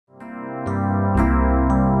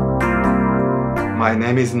My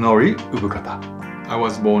name is Nori Ubukata. I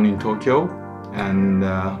was born in Tokyo and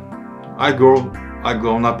I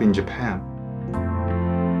grown up in Japan.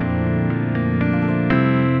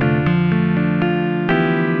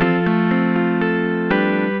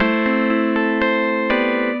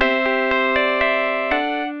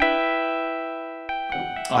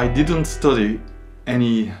 I didn't study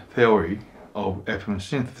any theory of FM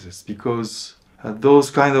synthesis because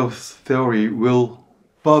those kind of theory will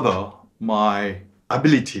further my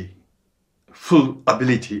full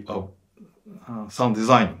ability of sound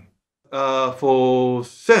designing. For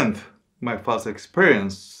synth, my first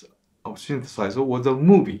experience of synthesizer was a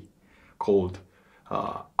movie called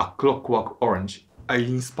A Clockwork Orange. I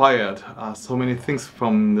inspired so many things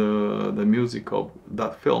from the music of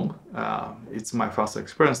that film. It's my first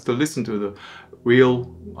experience to listen to the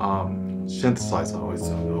real synthesizer.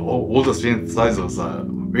 All the synthesizers are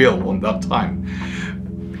real on that time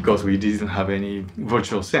because we didn't have any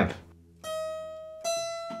virtual synth.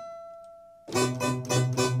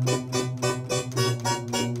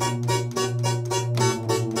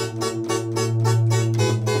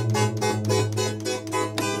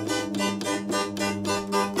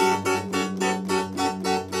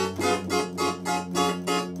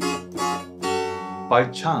 By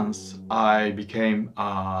chance, I became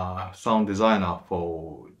a sound designer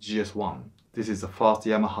for GS1. This is the first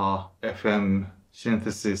Yamaha FM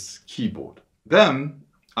synthesis keyboard. Then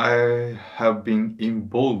I have been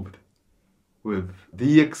involved with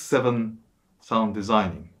DX-7 sound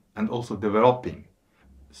designing and also developing.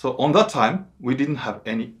 So on that time, we didn't have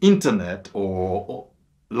any internet or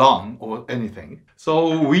LAN or anything.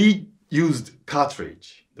 So we used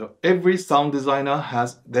cartridge. Every sound designer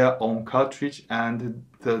has their own cartridge, and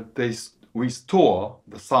we store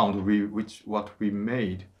the sound what we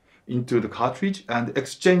made into the cartridge and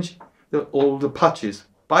exchange all the patches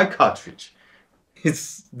by cartridge.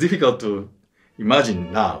 It's difficult to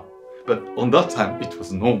imagine now, but on that time it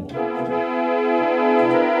was normal.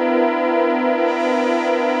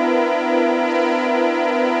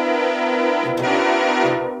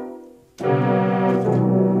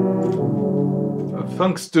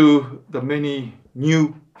 Thanks to the many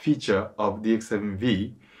new features of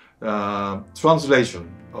DX-7V,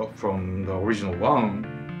 translation from the original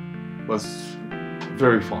one was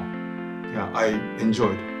very fun. Yeah, I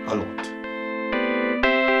enjoyed a lot.